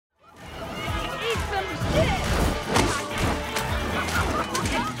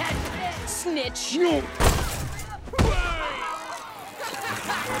spinach. No.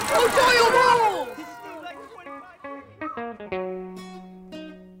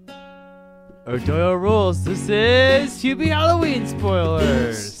 O'Doyle rules. This is Hubie Halloween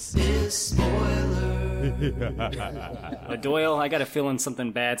spoilers. Doyle, I got a feeling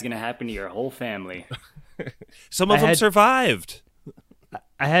something bad's gonna happen to your whole family. Some of them survived.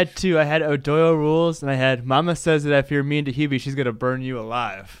 I had two. I had O'Doyle rules, and I had Mama says that if you're mean to Hubie, she's gonna burn you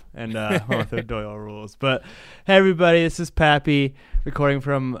alive. And went with O'Doyle rules. But hey, everybody, this is Pappy recording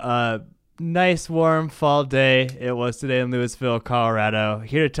from a nice warm fall day. It was today in Louisville, Colorado.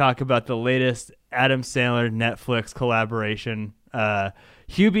 Here to talk about the latest Adam Sandler Netflix collaboration,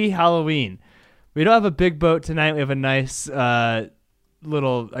 Hubie Halloween. We don't have a big boat tonight. We have a nice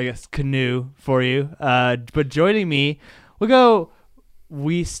little, I guess, canoe for you. But joining me, we'll go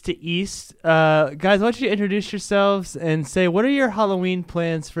west to east. Guys, why don't you introduce yourselves and say, what are your Halloween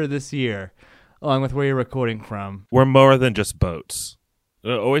plans for this year, along with where you're recording from? We're more than just boats.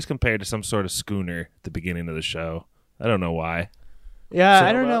 Always compared to some sort of schooner at the beginning of the show. I don't know why. Yeah,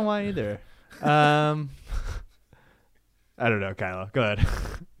 I don't know why either. I don't know, Kylo. Go ahead.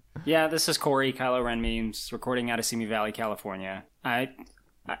 Yeah, this is Corey, Kylo Ren memes, recording out of Simi Valley, California. I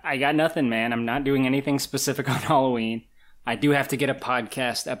got nothing, man. I'm not doing anything specific on Halloween. I do have to get a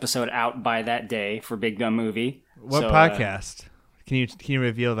podcast episode out by that day for Big Dumb Movie. What podcast? Can you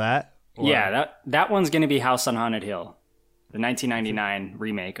reveal that? Or? Yeah, that one's going to be House on Haunted Hill, the 1999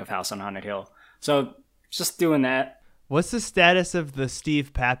 remake of House on Haunted Hill. So just doing that. What's the status of the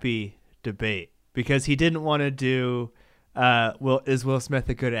Steve Pappy debate? Because he didn't want to do is Will Smith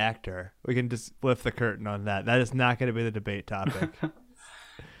a good actor? We can just lift the curtain on that. That is not going to be the debate topic.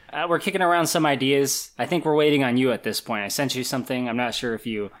 We're kicking around some ideas. I think we're waiting on you at this point. I sent you something. I'm not sure if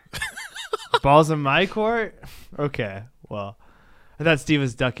you... Balls in my court? Okay, well, I thought Steve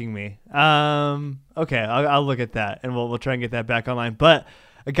was ducking me. Okay, I'll look at that, and we'll try and get that back online. But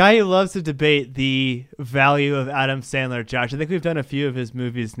a guy who loves to debate the value of Adam Sandler, Josh. I think we've done a few of his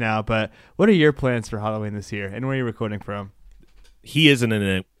movies now, but what are your plans for Halloween this year, and where are you recording from? He is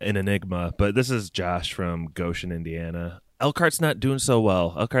an enigma, but this is Josh from Goshen, Indiana. Elkhart's not doing so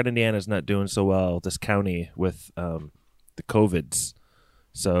well. Elkhart, Indiana's not doing so well, this county, with the COVIDs.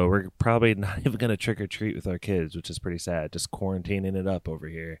 So we're probably not even going to trick-or-treat with our kids, which is pretty sad. Just quarantining it up over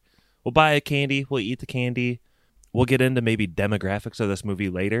here. We'll buy a candy. We'll eat the candy. We'll get into maybe demographics of this movie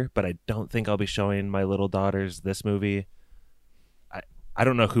later, but I don't think I'll be showing my little daughters this movie. I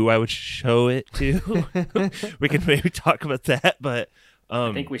don't know who I would show it to. We can maybe talk about that, but...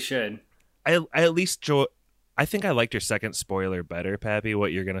 I think we should. I at least... I think I liked your second spoiler better, Pappy,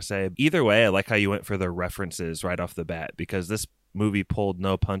 what you're going to say. Either way, I like how you went for the references right off the bat, because this movie pulled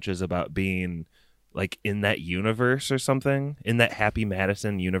no punches about being like in that universe or something, in that Happy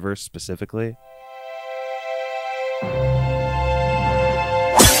Madison universe specifically.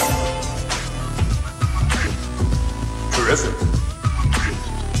 Terrific.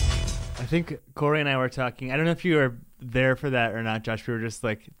 I think Corey and I were talking. I don't know if you were there for that or not, Josh. We were just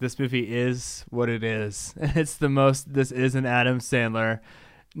like, this movie is what it is. It's the most. This is an Adam Sandler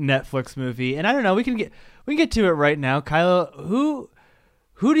Netflix movie, and I don't know. We can get to it right now. Kylo,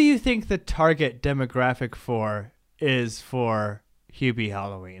 who do you think the target demographic is for Hubie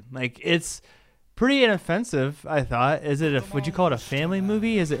Halloween? Like, it's pretty inoffensive, I thought. Would you call it a family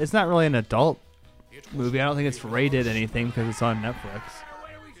movie? It's not really an adult movie. I don't think it's rated anything because it's on Netflix.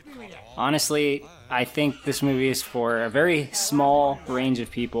 Honestly, I think this movie is for a very small range of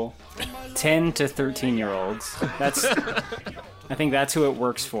people, 10 to 13-year-olds. I think that's who it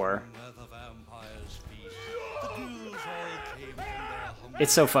works for.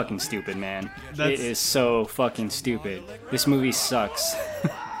 It's so fucking stupid, man. It is so fucking stupid. This movie sucks.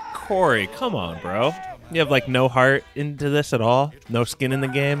 Corey, come on, bro. You have like no heart into this at all? No skin in the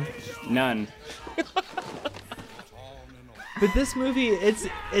game? None. But this movie, it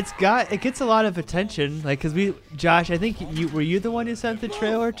gets a lot of attention, like, because Josh, I think were you the one who sent the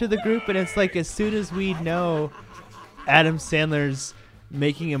trailer to the group? And it's like, as soon as we know Adam Sandler's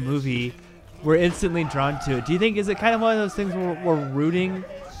making a movie, we're instantly drawn to it. Do you think, is it kind of one of those things where we're rooting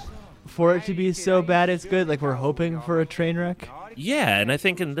for it to be so bad it's good, like we're hoping for a train wreck? Yeah, and I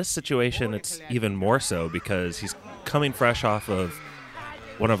think in this situation it's even more so because he's coming fresh off of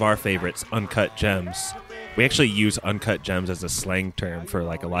one of our favorites, Uncut Gems. We actually use Uncut Gems as a slang term for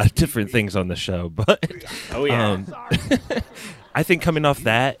like a lot of different things on the show, but oh yeah. I think coming off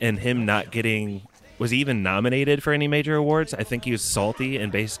that and him not getting, was he even nominated for any major awards? I think he was salty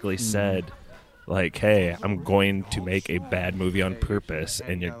and basically said, like, hey, I'm going to make a bad movie on purpose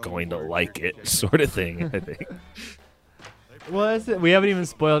and you're going to like it, sort of thing, I think. Well, we haven't even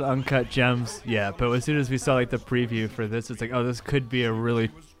spoiled Uncut Gems yet, but as soon as we saw like the preview for this, it's like, oh, this could be a really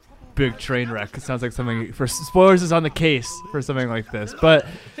big train wreck. It sounds like something for spoilers is on the case for something like this. But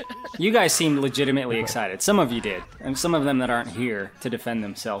you guys seemed legitimately excited. Some of you did, and some of them that aren't here to defend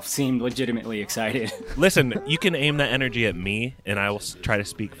themselves seemed legitimately excited. Listen, you can aim that energy at me, and I will try to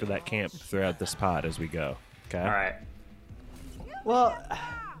speak for that camp throughout this pod as we go. Okay. All right. Well,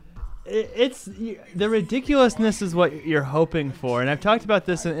 it's the ridiculousness is what you're hoping for, and I've talked about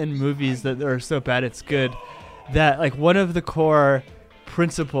this in movies that are so bad it's good. That like one of the core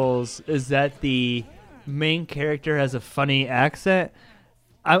principles is that the main character has a funny accent.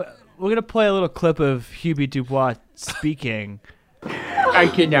 We're gonna play a little clip of Hubie Dubois speaking.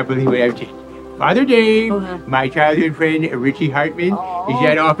 I cannot believe what I've just. Father Dave, my childhood friend Richie Hartman, is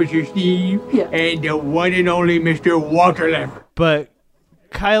that Officer Steve, and the one and only Mr. Walter Lambert. But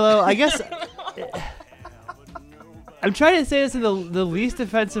Kylo, I guess I'm trying to say this in the least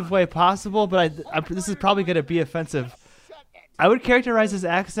offensive way possible, but this is probably going to be offensive. I would characterize his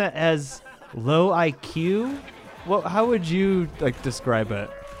accent as low IQ. How would you describe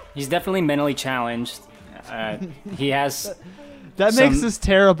it? He's definitely mentally challenged. He has. That makes this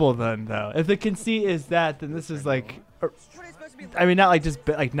terrible, then, though. If the conceit is that, then this is like, I mean, not like just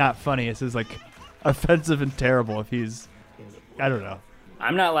like not funny. This is like offensive and terrible. If he's, I don't know.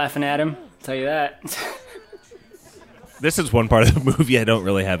 I'm not laughing at him. I'll tell you that. This is one part of the movie I don't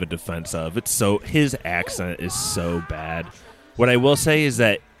really have a defense of. His accent is so bad. What I will say is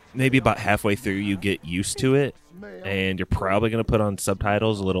that maybe about halfway through you get used to it, and you're probably going to put on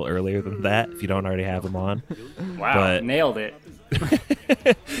subtitles a little earlier than that if you don't already have them on. Wow, nailed it.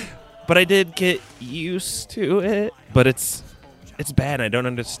 But I did get used to it. But it's bad. I don't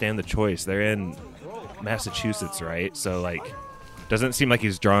understand the choice. They're in Massachusetts, right? So doesn't seem like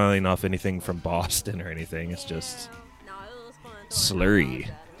he's drawing off anything from Boston or anything. It's just slurry.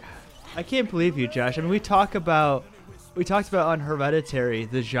 I can't believe you, Josh. I mean, we talked about on Hereditary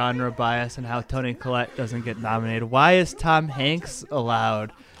the genre bias and how Toni Collette doesn't get nominated. Why is Tom Hanks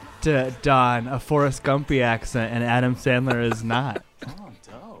allowed to don a Forrest Gumpy accent and Adam Sandler is not?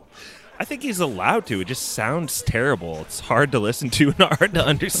 I think he's allowed to. It just sounds terrible. It's hard to listen to and hard to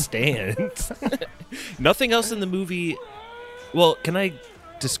understand. Nothing else in the movie. Well, can I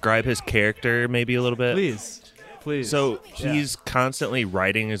describe his character maybe a little bit? Please. So he's constantly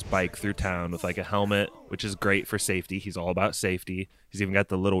riding his bike through town with a helmet, which is great for safety. He's all about safety. He's even got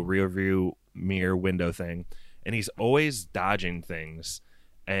the little rear view mirror window thing. And he's always dodging things.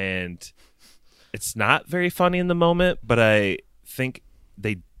 And it's not very funny in the moment, but I think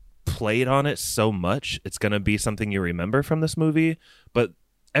they played on it so much, it's going to be something you remember from this movie. But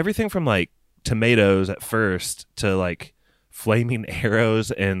everything from tomatoes at first to flaming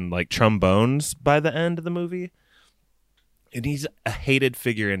arrows and trombones by the end of the movie. And he's a hated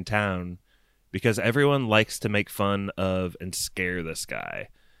figure in town because everyone likes to make fun of and scare this guy.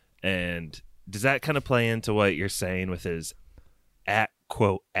 And does that kind of play into what you're saying with his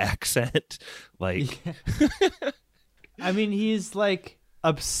quote accent? I mean, he's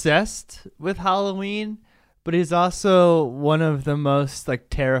obsessed with Halloween, but he's also one of the most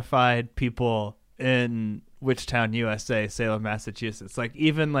terrified people in Wichtown, USA, Salem, Massachusetts.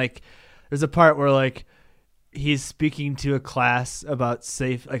 Even there's a part where he's speaking to a class about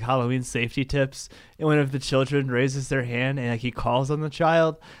Halloween safety tips, and one of the children raises their hand and he calls on the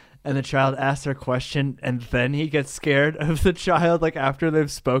child, and the child asks their question, and then he gets scared of the child after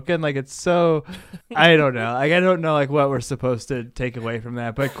they've spoken. It's so, I don't know. I don't know what we're supposed to take away from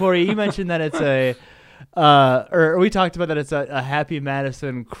that. But Corey, you mentioned that it's or we talked about that it's a Happy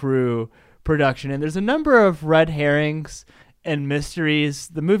Madison crew production, and there's a number of red herrings and mysteries.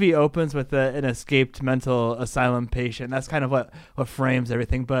 The movie opens with an escaped mental asylum patient. That's kind of what frames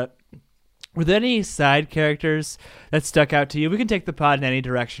everything. But were there any side characters that stuck out to you? We can take the pod in any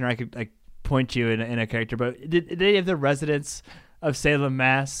direction, or I could point you in a character. But did any of the residents of Salem,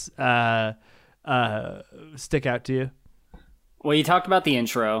 Mass, stick out to you? Well, you talked about the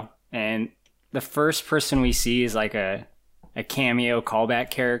intro, and the first person we see is a cameo callback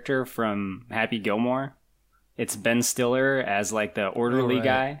character from Happy Gilmore. It's Ben Stiller as the orderly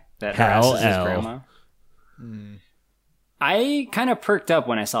guy that harasses his grandma. I kind of perked up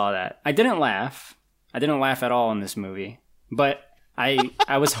when I saw that. I didn't laugh. I didn't laugh at all in this movie, but I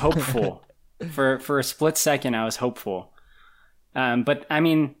was hopeful. For a split second, I was hopeful. But I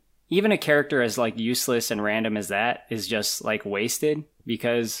mean, even a character as useless and random as that is just wasted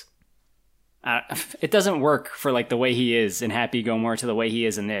because it doesn't work for the way he is in Happy Gilmore to the way he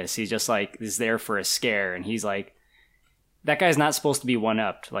is in this. He's just is there for a scare, and he's that guy's not supposed to be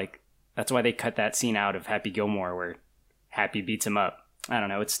one-upped. That's why they cut that scene out of Happy Gilmore where Happy beats him up. I don't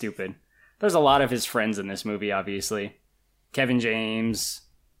know. It's stupid. There's a lot of his friends in this movie, obviously. Kevin James,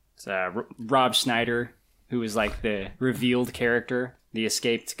 Rob Schneider, who is like the revealed character, the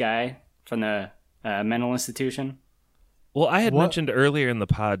escaped guy from the mental institution. Well, I had mentioned earlier in the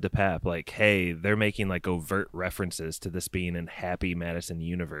pod to Pap, like, hey, they're making like overt references to this being in Happy Madison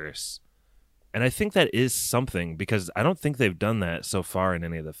universe. And I think that is something, because I don't think they've done that so far in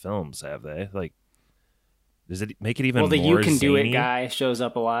any of the films, have they? Like, does it make it even more Well, the You Can Do It zany? guy shows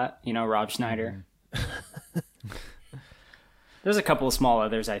up a lot, Rob Schneider. There's a couple of small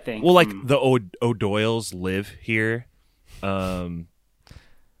others, I think. Well, like the O'Doyles live here. They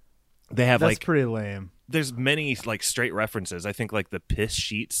have That's pretty lame. There's many like straight references. I think like the piss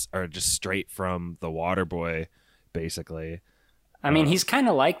sheets are just straight from the Waterboy, basically. I mean, he's kind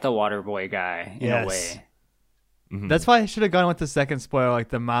of like the Waterboy guy in a way. Mm-hmm. That's why I should have gone with the second spoiler, like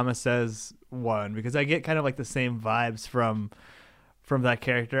the Mama Says one, because I get kind of like the same vibes from that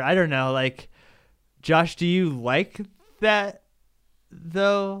character. I don't know, like, Josh, do you like that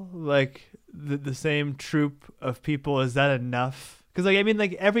though? Like the same troop of people, is that enough? Because like, I mean,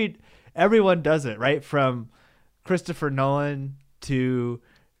 like everyone does it, right? From Christopher Nolan to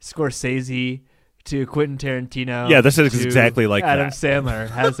Scorsese to Quentin Tarantino. Yeah, this is exactly like Adam that. Sandler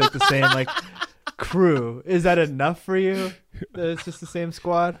has like the same like crew. Is that enough for you? That it's just the same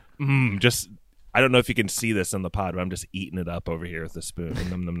squad? I don't know if you can see this in the pod, but I'm just eating it up over here with a spoon.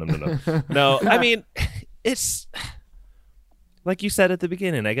 Nom, nom, nom, nom, nom. No, I mean, it's like you said at the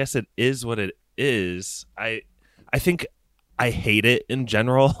beginning. I guess it is what it is. I think I hate it in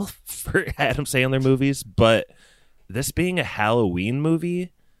general for Adam Sandler movies, but this being a Halloween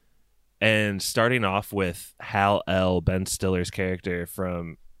movie and starting off with Hal L., Ben Stiller's character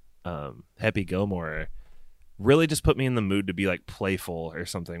from Happy Gilmore, really just put me in the mood to be like playful or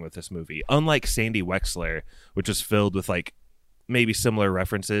something with this movie. Unlike Sandy Wexler, which was filled with like maybe similar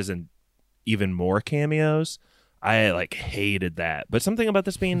references and even more cameos, I like hated that. But something about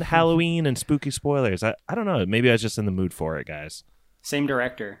this being Halloween and spooky spoilers, I don't know. Maybe I was just in the mood for it, guys. Same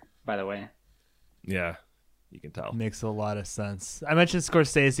director, by the way. Yeah, you can tell. Makes a lot of sense. I mentioned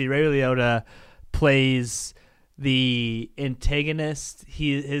Scorsese. Ray Liotta plays the antagonist.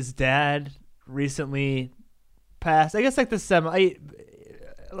 His dad recently passed. I guess like the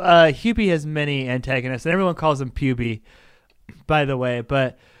Hubie has many antagonists, and everyone calls him Pubie, by the way.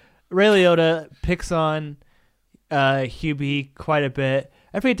 But Ray Liotta picks on Hubie quite a bit.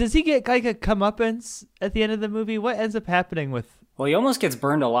 I forget, does he get like a comeuppance at the end of the movie? What ends up happening with? Well, he almost gets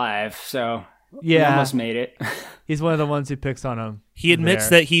burned alive, so yeah, he almost made it. He's one of the ones who picks on him. He admits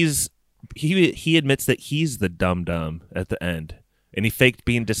that he admits that he's the dum-dum at the end, and he faked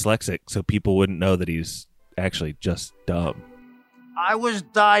being dyslexic so people wouldn't know that he's actually just dumb. I was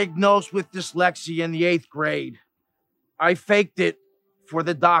diagnosed with dyslexia in the 8th grade. I faked it for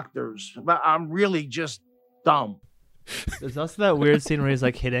the doctors, but I'm really just dumb. There's also that weird scene where he's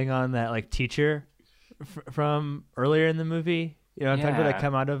like hitting on that like teacher from earlier in the movie. You know, I'm talking about that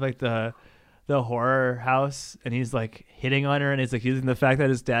come out of like the horror house, and he's like hitting on her, and he's like using the fact that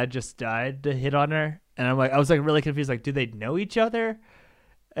his dad just died to hit on her. And I was like really confused. Like, do they know each other?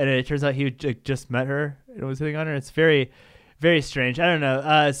 And it turns out he just met her and was hitting on her. It's very, very strange. I don't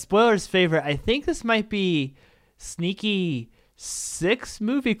know. Spoilers favorite. I think this might be sneaky 6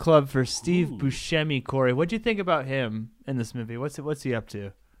 movie club for Steve Buscemi. Corey, what'd you think about him in this movie? What's he up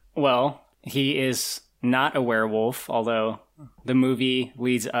to? Well, he is not a werewolf, although the movie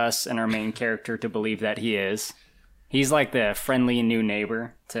leads us and our main character to believe that he is. He's like the friendly new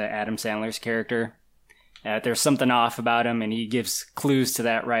neighbor to Adam Sandler's character. There's something off about him, and he gives clues to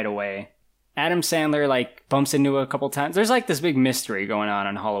that right away. Adam Sandler like bumps into a couple times. There's like this big mystery going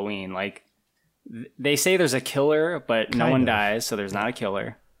on Halloween. Like, they say there's a killer, but no one dies, so there's not a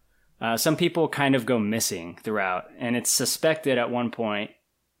killer. Some people kind of go missing throughout, and it's suspected at one point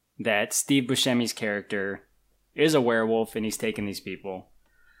that Steve Buscemi's character is a werewolf, and he's taking these people.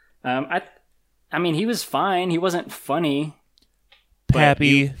 I mean, he was fine. He wasn't funny.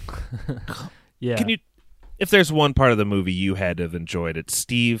 Pappy. Yeah. Can you, if there's one part of the movie you had to have enjoyed, it's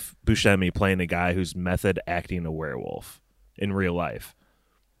Steve Buscemi playing a guy who's method acting a werewolf in real life.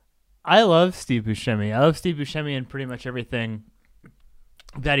 I love Steve Buscemi. I love Steve Buscemi in pretty much everything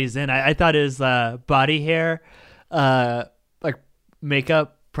that he's in. I thought his body hair, like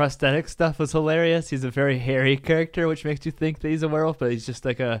makeup, prosthetic stuff was hilarious. He's a very hairy character, which makes you think that he's a werewolf, but he's just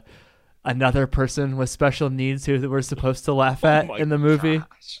like another person with special needs who we're supposed to laugh at in the movie.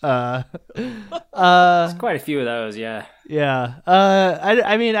 There's quite a few of those, yeah. Yeah.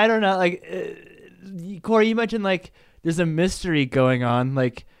 I mean, I don't know. Like, Corey, you mentioned like there's a mystery going on.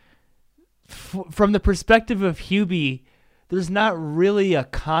 Like, from the perspective of Hubie, there's not really a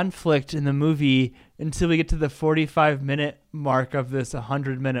conflict in the movie until we get to the 45-minute mark of this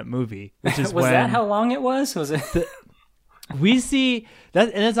 100-minute movie, which is was that how long it was? Was it? We see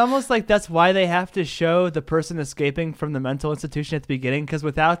that, and it's almost like that's why they have to show the person escaping from the mental institution at the beginning, because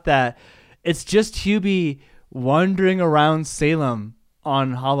without that, it's just Hubie wandering around Salem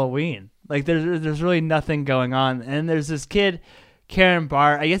on Halloween. Like there's really nothing going on, and there's this kid, Karen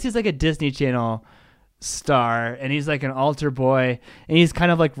Barr. I guess he's like a Disney Channel star, and he's like an altar boy, and he's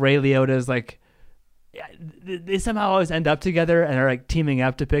kind of like Ray Liotta's like. They somehow always end up together and are like teaming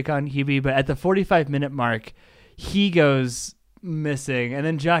up to pick on Hubie, but at the 45-minute mark, he goes missing. And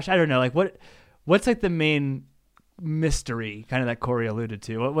then Josh, I don't know, like what's like the main mystery kind of that Corey alluded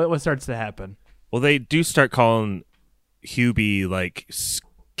to? What starts to happen? Well, they do start calling Hubie like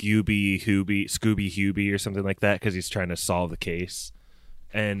Scooby Hubie or something like that because he's trying to solve the case.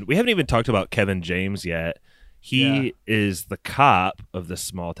 And we haven't even talked about Kevin James yet. He is the cop of this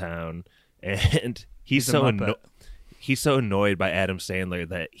small town, and he's so annoyed by Adam Sandler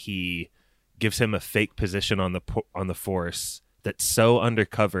that he gives him a fake position on the force that's so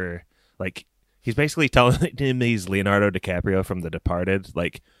undercover. Like, he's basically telling him he's Leonardo DiCaprio from The Departed.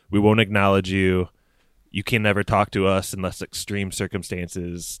 Like, we won't acknowledge you. You can never talk to us unless extreme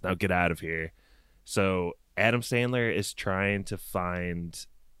circumstances. Now get out of here. So Adam Sandler is trying to find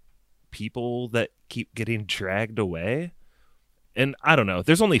people that keep getting dragged away. And I don't know.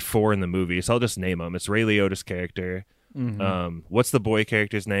 There's only 4 in the movie, so I'll just name them. It's Ray Liotta's character. Mm-hmm. What's the boy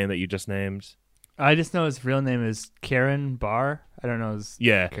character's name that you just named? I just know his real name is Karen Barr. I don't know his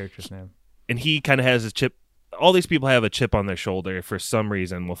character's name. And he kind of has a chip. All these people have a chip on their shoulder for some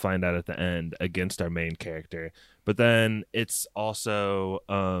reason. We'll find out at the end against our main character. But then it's also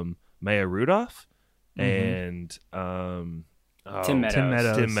Maya Rudolph and Tim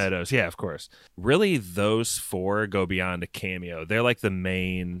Meadows. Tim Meadows. Yeah, of course. Really, those 4 go beyond a cameo. They're like the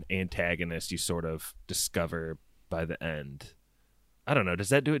main antagonist you sort of discover by the end. I don't know. Does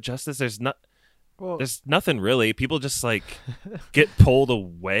that do it justice? There's nothing really. People just like get pulled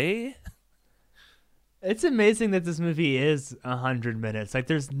away. It's amazing that this movie is 100 minutes. Like,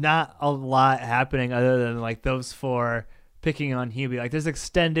 there's not a lot happening other than like those 4 picking on Hubie. Like, there's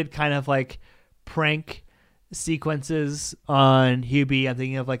extended kind of like prank sequences on Hubie. I'm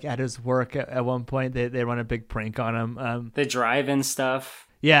thinking of like at his work at one point they run a big prank on him. The drive-in stuff.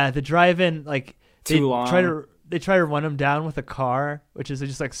 Yeah, the drive-in, like too long. They try to run him down with a car, which is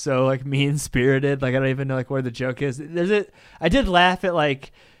just like so like mean-spirited. Like, I don't even know like where the joke is. I did laugh at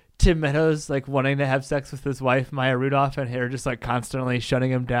like Tim Meadows like wanting to have sex with his wife Maya Rudolph, and her just like constantly shutting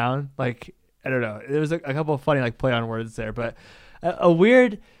him down. Like, I don't know. There was a couple of funny like play on words there, but a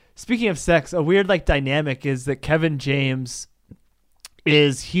weird. Speaking of sex, a weird like dynamic is that Kevin James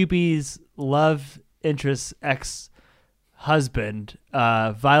is Hubie's love interest ex-husband,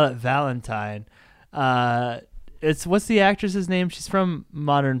 Violet Valentine. What's the actress's name? She's from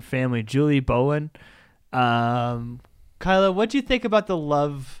Modern Family, Julie Bowen. Kyla, what do you think about the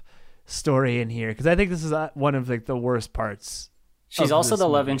love story in here? Because I think this is one of like the worst parts. She's also the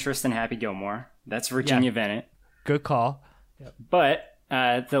love interest in Happy Gilmore. That's Virginia Bennett. Good call. Yep. But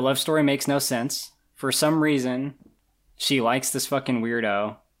the love story makes no sense. For some reason, she likes this fucking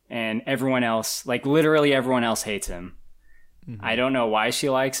weirdo, and everyone else, like literally everyone else, hates him. Mm-hmm. I don't know why she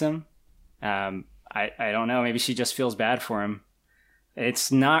likes him. I don't know. Maybe she just feels bad for him.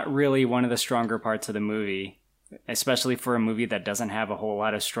 It's not really one of the stronger parts of the movie, especially for a movie that doesn't have a whole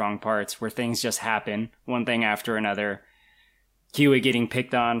lot of strong parts, where things just happen, one thing after another. Huey getting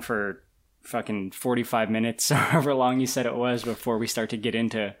picked on for fucking 45 minutes, or however long you said it was, before we start to get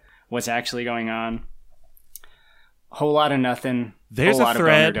into what's actually going on. Whole lot of nothing. There's whole a lot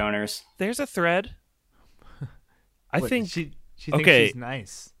thread. Of donors. There's a thread. I think she thinks she's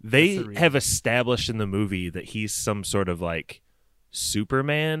nice. They have established in the movie that he's some sort of like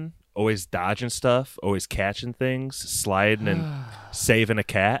Superman, always dodging stuff, always catching things, sliding and saving a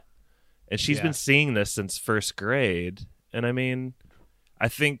cat. And she's been seeing this since first grade. And I mean, I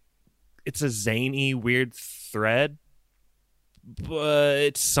think it's a zany, weird thread, but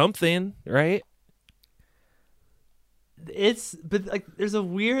it's something, right? But like, there's a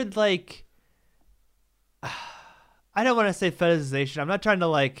weird, like, I don't want to say fetishization. I'm not trying to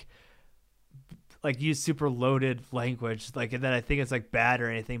like use super loaded language, like, that I think it's like bad or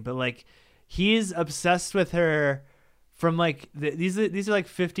anything, but like, he's obsessed with her from like, these are like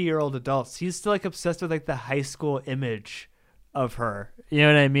 50-year-old adults. He's still like obsessed with like the high school image of her. You know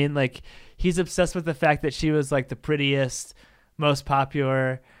what I mean? Like, he's obsessed with the fact that she was like the prettiest, most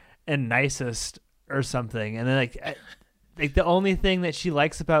popular, and nicest or something. And then like the only thing that she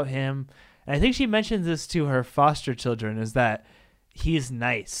likes about him And I think she mentions this to her foster children, is that he's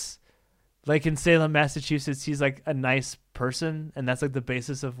nice. Like in Salem, Massachusetts, he's like a nice person, and that's like the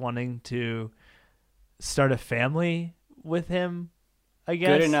basis of wanting to start a family with him, I guess.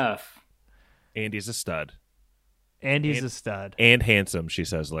 Good enough. Andy's a stud. Andy's a stud. And handsome, she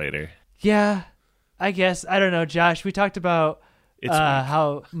says later. Yeah, I guess. I don't know, Josh. We talked about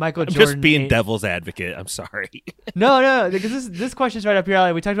how Michael Jordan... just being devil's advocate. I'm sorry. No, because this question's right up your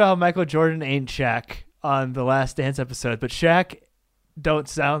alley. We talked about how Michael Jordan ain't Shaq on the Last Dance episode, but Shaq ain't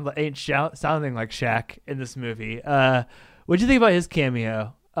sounding like Shaq in this movie. What'd you think about his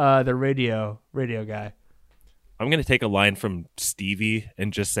cameo? The radio guy. I'm going to take a line from Stevie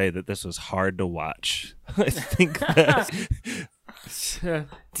and just say that this was hard to watch. I think that...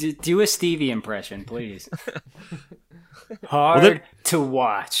 Do a Stevie impression, please. Hard to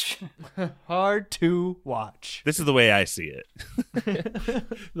watch. Hard to watch. This is the way I see it.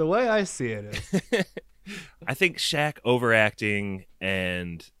 The way I see it is... I think Shaq overacting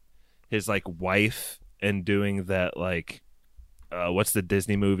and his like wife and doing that like what's the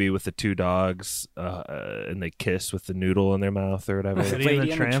Disney movie with the two dogs and they kiss with the noodle in their mouth or whatever. Lady and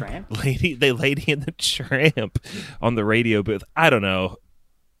the Tramp. Lady and the Tramp on the radio booth. I don't know.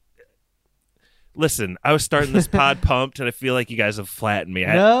 Listen, I was starting this pod pumped and I feel like you guys have flattened me.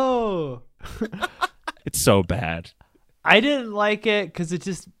 No. It's so bad. I didn't like it because it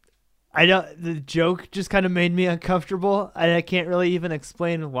just... the joke just kind of made me uncomfortable, and I can't really even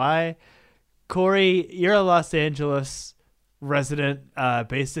explain why. Corey, you're a Los Angeles resident,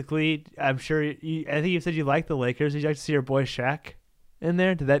 basically. I'm sure I think you said you like the Lakers. Did you like to see your boy Shaq in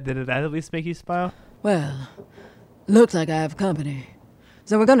there? Did that at least make you smile? Well, looks like I have company.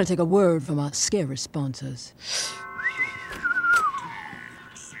 So we're going to take a word from our scary sponsors.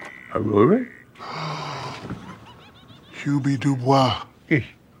 Aurora? Hubie Dubois. Yes.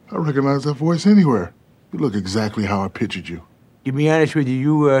 I recognize that voice anywhere. You look exactly how I pictured you. To be honest with you,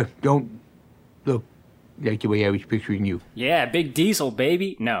 you don't look like the way I was picturing you. Yeah, Big Diesel,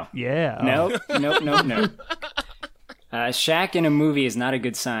 baby. No. Yeah. No. Shaq in a movie is not a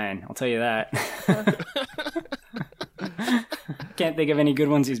good sign. I'll tell you that. Can't think of any good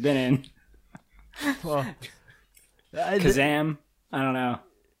ones he's been in. Well, Kazam. I don't know.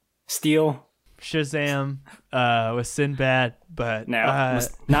 Steel. Shazam with Sinbad, but No,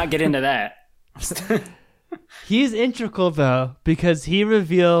 let's not get into that. He's integral though because he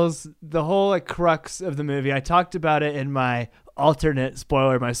reveals the whole like crux of the movie. I talked about it in my alternate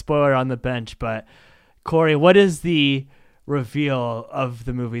spoiler, my spoiler on the bench. But Corey, what is the reveal of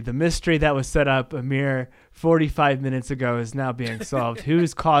the movie? The mystery that was set up a mere 45 minutes ago is now being solved.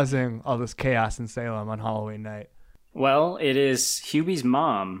 Who's causing all this chaos in Salem on Halloween night? Well, it is Hubie's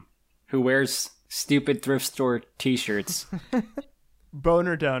mom, who wears stupid thrift store t-shirts.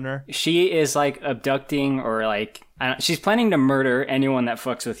 Boner donor. She is like abducting or like, she's planning to murder anyone that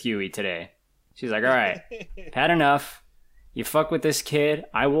fucks with Huey today. She's like, all right, had enough. You fuck with this kid,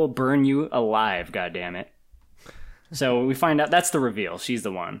 I will burn you alive, goddammit. So we find out that's the reveal. She's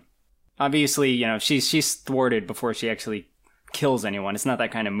the one. Obviously, you know, she's thwarted before she actually kills anyone. It's not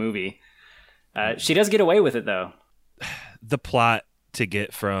that kind of movie. She does get away with it, though. The plot to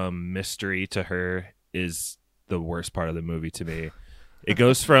get from mystery to her is the worst part of the movie to me. It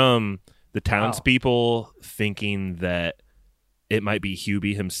goes from the townspeople thinking that it might be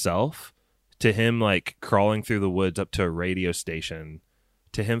Hubie himself to him like crawling through the woods up to a radio station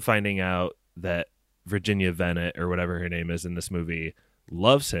to him finding out that Virginia Venet or whatever her name is in this movie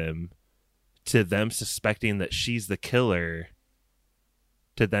loves him to them suspecting that she's the killer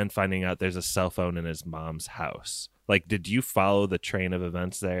to then finding out there's a cell phone in his mom's house. Like, did you follow the train of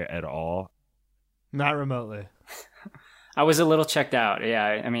events there at all? Not remotely. I was a little checked out. Yeah,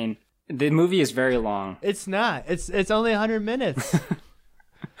 I mean, the movie is very long. It's not. It's only 100 minutes.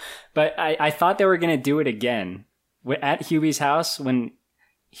 But I thought they were going to do it again. At Hubie's house, when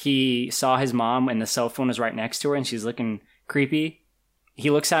he saw his mom and the cell phone is right next to her and she's looking creepy, he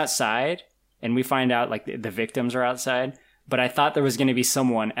looks outside and we find out like the victims are outside. But I thought there was going to be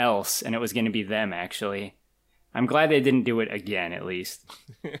someone else and it was going to be them, actually. I'm glad they didn't do it again, at least.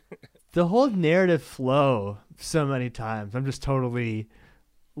 The whole narrative flow so many times, I'm just totally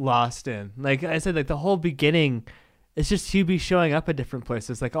lost in. Like I said, like the whole beginning, it's just Hubie showing up at different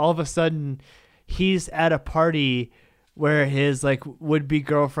places. Like all of a sudden, he's at a party where his like would-be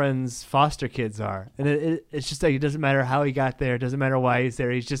girlfriend's foster kids are, and it's just like it doesn't matter how he got there, it doesn't matter why he's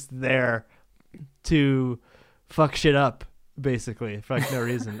there. He's just there to fuck shit up, basically, for like no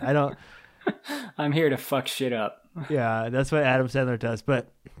reason. I'm here to fuck shit up. Yeah, that's what Adam Sandler does.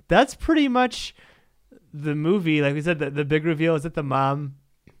 But that's pretty much the movie. Like we said, the big reveal is that the mom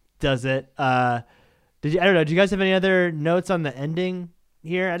does it. I don't know. Do you guys have any other notes on the ending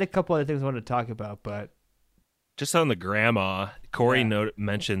here? I had a couple other things I wanted to talk about, but just on the grandma, Corey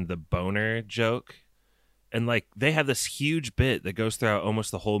mentioned the boner joke, and like they have this huge bit that goes throughout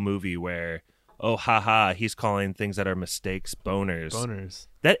almost the whole movie where, oh, haha, he's calling things that are mistakes boners. Boners.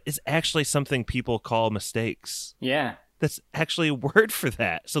 That is actually something people call mistakes. Yeah. That's actually a word for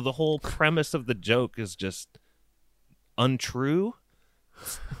that. So the whole premise of the joke is just untrue.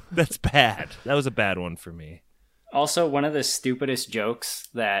 That's bad. That was a bad one for me. Also, one of the stupidest jokes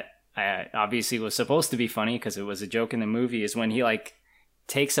that obviously was supposed to be funny because it was a joke in the movie is when he like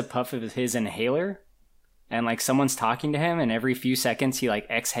takes a puff of his inhaler and like someone's talking to him and every few seconds he like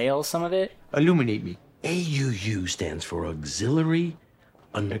exhales some of it. Illuminate me. AUU stands for Auxiliary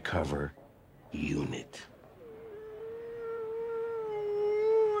Undercover Unit.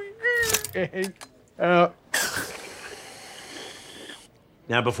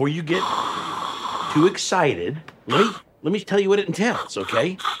 Now, before you get too excited, let me tell you what it entails,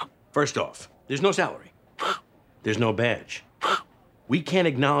 okay? First off, there's no salary. There's no badge. We can't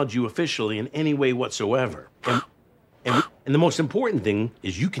acknowledge you officially in any way whatsoever. And the most important thing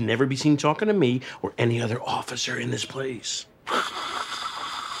is you can never be seen talking to me or any other officer in this place.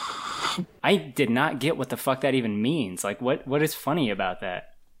 I did not get what the fuck that even means. Like, what is funny about that?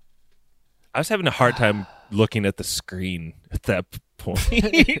 I was having a hard time looking at the screen at that point.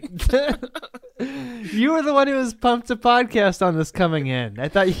 You were the one who was pumped to podcast on this coming in. I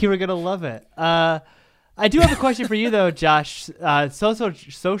thought you were going to love it. I do have a question for you, though, Josh.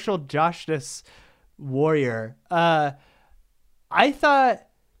 Social justice warrior. I thought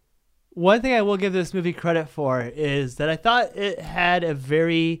one thing I will give this movie credit for is that I thought it had a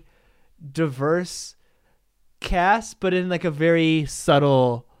very diverse cast, but in like a very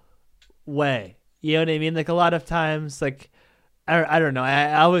subtle way. You know what I mean? Like a lot of times, like I don't know.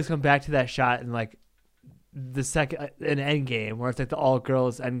 I always come back to that shot in like the second in Endgame where it's like the all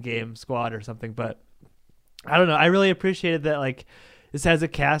girls Endgame squad or something. But I don't know. I really appreciated that. Like this has a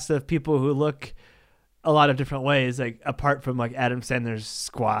cast of people who look a lot of different ways. Like apart from like Adam Sandler's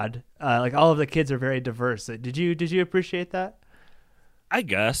squad, like all of the kids are very diverse. Did you appreciate that? I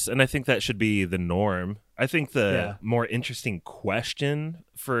guess, and I think that should be the norm. I think the more interesting question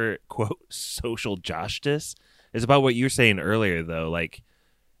for, quote, social justice is about what you were saying earlier, though. Like,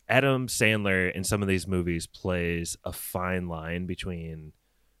 Adam Sandler in some of these movies plays a fine line between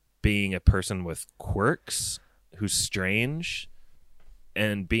being a person with quirks who's strange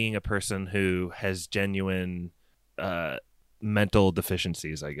and being a person who has genuine mental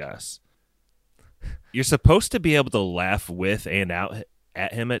deficiencies, I guess. You're supposed to be able to laugh with and out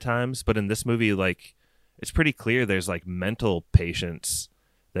at him at times, but in this movie, like, it's pretty clear there's like mental patients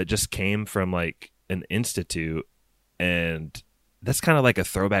that just came from like an institute, and that's kind of like a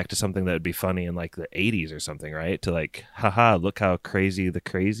throwback to something that would be funny in like the 80s or something, right? To like, haha, look how crazy the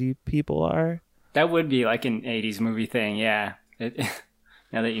crazy people are. That would be like an 80s movie thing, yeah.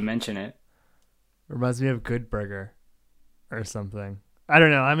 Now that you mention it. Reminds me of Good Burger or something. I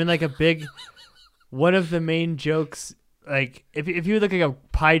don't know. I mean, like a big one of the main jokes, like if you look at a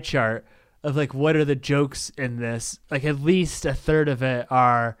pie chart of like what are the jokes in this, like at least a third of it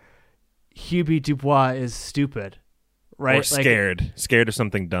are Hubie Dubois is stupid, right? Or scared of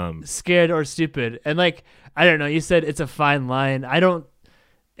something dumb, scared or stupid. And like I don't know, you said it's a fine line. I don't,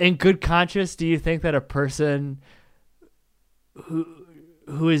 in good conscience, do you think that a person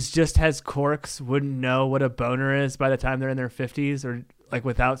who is just has quirks wouldn't know what a boner is by the time they're in their 50s, or like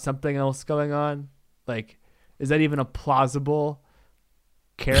without something else going on? Like, is that even a plausible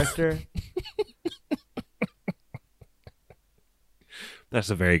character? That's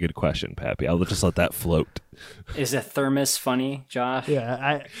a very good question, Pappy. I'll just let that float. Is a thermos funny, Josh?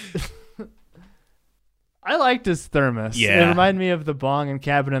 Yeah, I liked his thermos. Yeah. It reminded me of the Bong and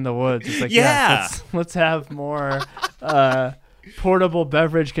Cabin in the Woods. It's like, yeah. Let's have more portable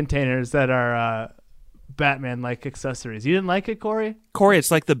beverage containers that are Batman-like accessories. You didn't like it, Corey? Corey,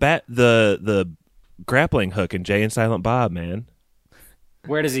 it's like the grappling hook in Jay and Silent Bob, man.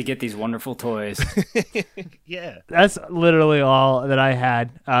 Where does he get these wonderful toys? Yeah. That's literally all that I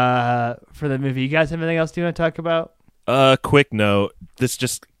had for the movie. You guys have anything else you want to talk about? Quick note. This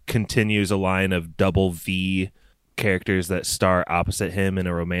just continues a line of double V characters that star opposite him in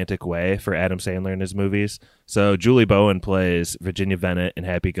a romantic way for Adam Sandler in his movies. So Julie Bowen plays Virginia Bennett in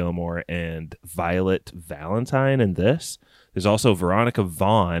Happy Gilmore and Violet Valentine in this. There's also Veronica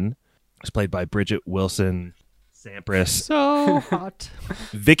Vaughn, who's played by Bridget Wilson Sampras. So hot.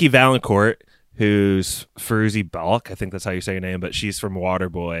 Vicky Valancourt who's Feruzi Balk. I think that's how you say her name, but she's from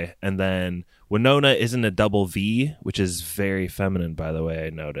Waterboy. And then Winona isn't a double V, which is very feminine, by the way, I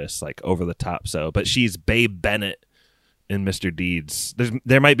noticed, like over the top so. But she's Babe Bennett in Mr. Deeds.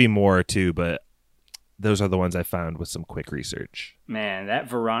 There might be more too, but those are the ones I found with some quick research. Man, that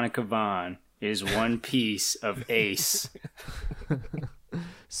Veronica Vaughn is one piece of ace.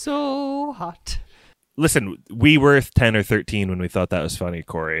 So hot. Listen, we were 10 or 13 when we thought that was funny,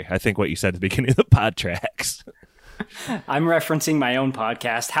 Corey. I think what you said at the beginning of the pod tracks. I'm referencing my own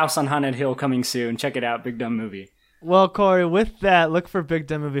podcast, House on Haunted Hill, coming soon. Check it out, Big Dumb Movie. Well, Corey, with that, look for Big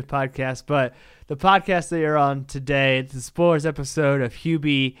Dumb Movie Podcast. But the podcast that you're on today, it's the spoilers episode of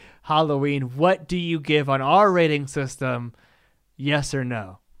Hubie Halloween. What do you give on our rating system? Yes or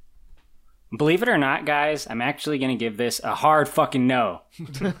no? Believe it or not, guys, I'm actually going to give this a hard fucking no.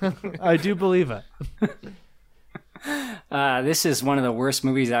 I do believe it. This is one of the worst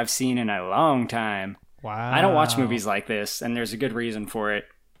movies I've seen in a long time. Wow. I don't watch movies like this, and there's a good reason for it.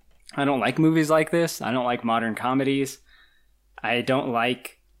 I don't like movies like this. I don't like modern comedies. I don't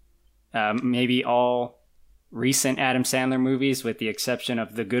like maybe all recent Adam Sandler movies, with the exception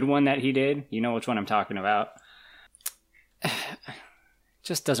of the good one that he did. You know which one I'm talking about.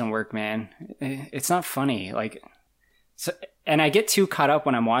 Just doesn't work, man. It's not funny. And I get too caught up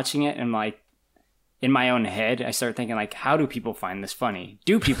when I'm watching it, and like in my own head, I start thinking like, how do people find this funny?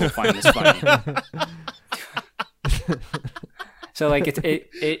 Do people find this funny? So like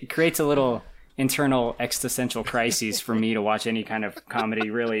it creates a little internal existential crises for me to watch any kind of comedy,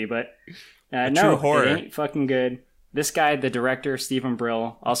 really. But no, horror. It ain't fucking good. This guy, the director, Stephen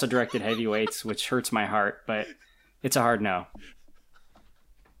Brill, also directed Heavyweights, which hurts my heart, but it's a hard no.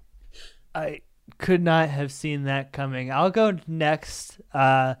 I could not have seen that coming. I'll go next.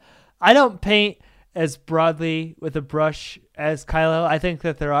 I don't paint as broadly with a brush as Kylo. I think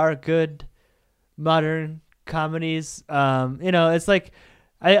that there are good modern comedies. It's like,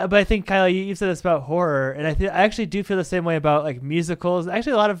 but I think Kylo, you said this about horror, and I actually do feel the same way about like musicals.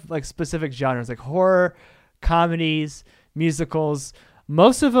 Actually, a lot of like specific genres, like horror, comedies, musicals.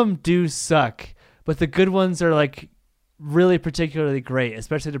 Most of them do suck, but the good ones are like really particularly great,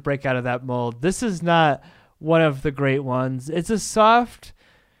 especially to break out of that mold. This is not one of the great ones. It's a soft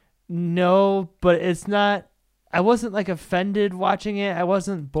no, but it's not, I wasn't like offended watching it. I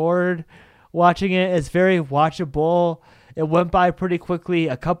wasn't bored watching it. It's very watchable. It went by pretty quickly.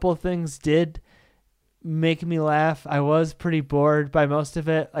 A couple of things did make me laugh. I was pretty bored by most of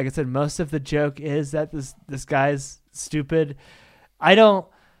it. Like I said, most of the joke is that this guy's stupid. I don't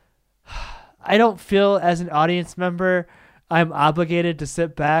feel as an audience member I'm obligated to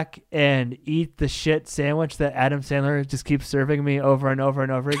sit back and eat the shit sandwich that Adam Sandler just keeps serving me over and over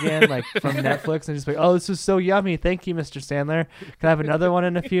and over again, like from Netflix, and just like, oh, this is so yummy. Thank you, Mr. Sandler. Can I have another one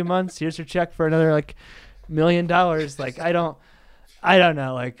in a few months? Here's your check for another like $1 million. Like, I don't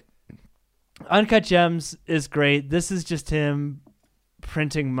know. Like, Uncut Gems is great. This is just him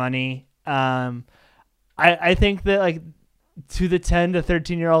printing money. I think that like, to the 10 to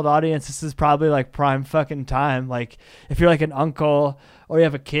 13-year-old audience, this is probably like prime fucking time. Like if you're like an uncle or you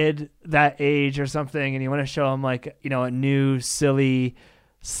have a kid that age or something and you want to show them like, a new, silly,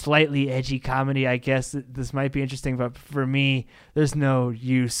 slightly edgy comedy, I guess this might be interesting. But for me, there's no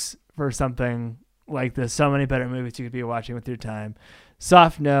use for something like this. So many better movies you could be watching with your time.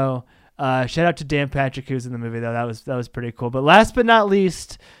 Soft no. Shout out to Dan Patrick, who's in the movie though. That was pretty cool. But last but not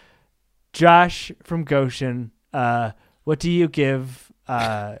least, Josh from Goshen. What do you give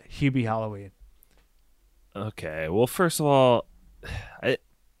Hubie Halloween? Okay, well, first of all, it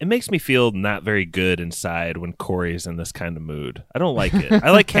makes me feel not very good inside when Corey's in this kind of mood. I don't like it.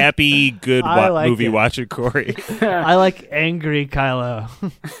 I like happy, good movie watching Corey. I like angry Kylo.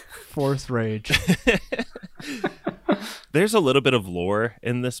 Force rage. There's a little bit of lore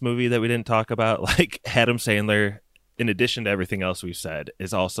in this movie that we didn't talk about. Like Adam Sandler, in addition to everything else we've said,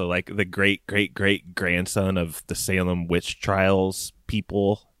 is also like the great grandson of the Salem witch trials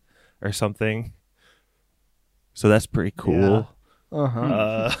people or something. So that's pretty cool.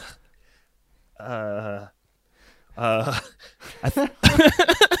 Yeah.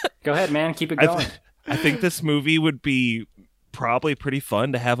 Go ahead, man. Keep it going. I think this movie would be probably pretty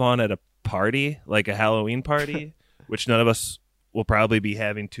fun to have on at a party, like a Halloween party, which none of us will probably be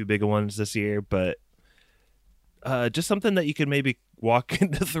having too big of ones this year, but just something that you could maybe walk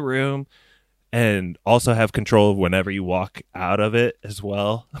into the room and also have control of whenever you walk out of it as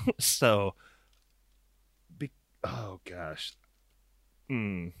well. So, oh gosh.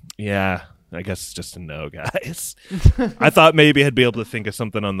 Yeah, I guess it's just a no, guys. I thought maybe I'd be able to think of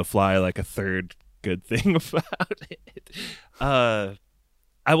something on the fly, like a third good thing about it.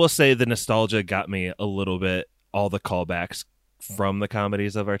 I will say the nostalgia got me a little bit. All the callbacks from the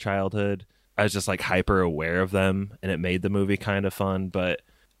comedies of our childhood, I was just like hyper aware of them, and it made the movie kind of fun. But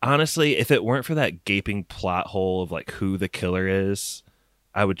honestly, if it weren't for that gaping plot hole of like who the killer is,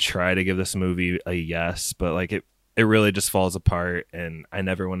 I would try to give this movie a yes. But like it really just falls apart, and I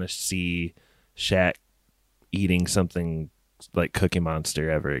never want to see Shaq eating something like Cookie Monster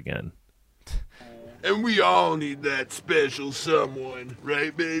ever again. And we all need that special someone,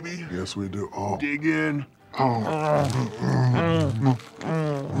 right, baby? Yes, we do. Oh. Dig in.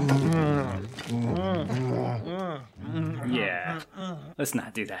 Yeah. Let's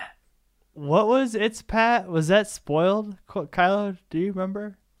not do that. What was It's Pat? Was that spoiled? Kylo, do you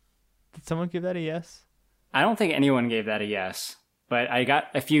remember? Did someone give that a yes? I don't think anyone gave that a yes, but I got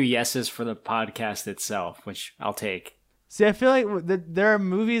a few yeses for the podcast itself, which I'll take. See, I feel like there are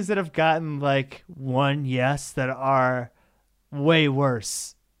movies that have gotten like one yes that are way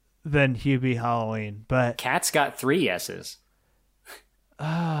worse than Hubie Halloween, but Cats got 3 yeses.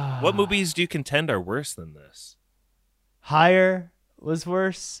 What movies do you contend are worse than this? Higher was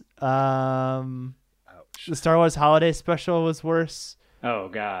worse. The Star Wars Holiday Special was worse. Oh,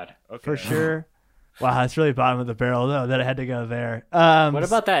 God. Okay. For sure. Wow, that's really bottom of the barrel, though, that I had to go there. What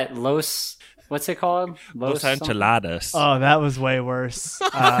about that Los... What's it called? Los Enchiladas. Oh, that was way worse.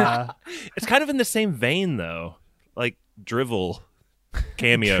 It's kind of in the same vein, though. Like drivel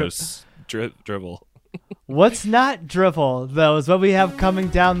cameos. Drivel. What's not drivel, though, is what we have coming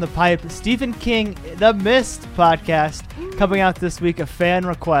down the pipe. Stephen King, The Mist podcast, coming out this week, a fan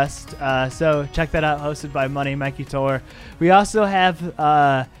request. So check that out, hosted by Money Mikey Toller. We also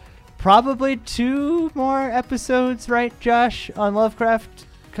have probably 2 more episodes, right, Josh, on Lovecraft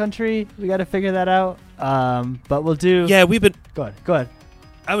Country. We got to figure that out. But we'll do... Yeah, we've been... Go ahead.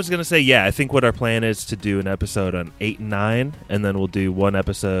 I was going to say, yeah, I think what our plan is to do an episode on 8 and 9, and then we'll do one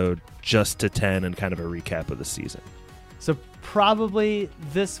episode just to 10 and kind of a recap of the season. So probably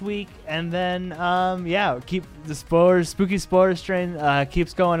this week, and then, keep the spooky spoilers train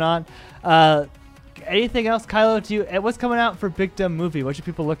keeps going on. Anything else, Kylo, what's coming out for Big Dumb Movie? What should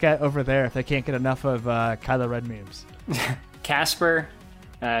people look at over there if they can't get enough of Kylo Red memes? Casper,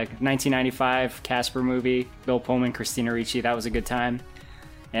 1995 Casper movie. Bill Pullman, Christina Ricci. That was a good time.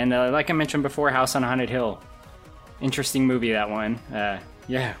 And like I mentioned before, House on Haunted Hill. Interesting movie, that one.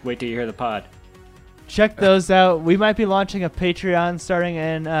 Wait till you hear the pod. Check those out. We might be launching a Patreon starting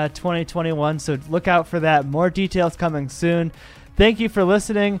in 2021, so look out for that. More details coming soon. Thank you for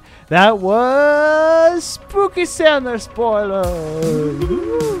listening. That was Spooky Sandler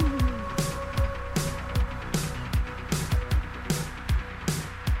Spoilers.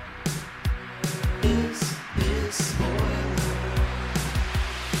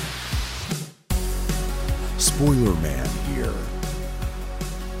 Spoiler Man here.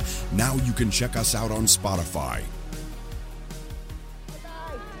 Now you can check us out on Spotify.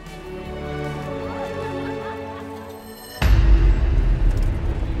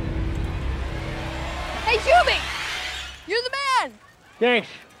 Hey, Hubie! You're the man! Thanks.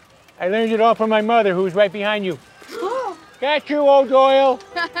 I learned it all from my mother, who's right behind you. Got you, old Doyle.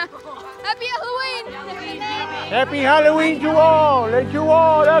 Happy Halloween! Happy Halloween to all, and to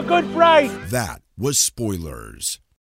all a good fright. That was Spoilers.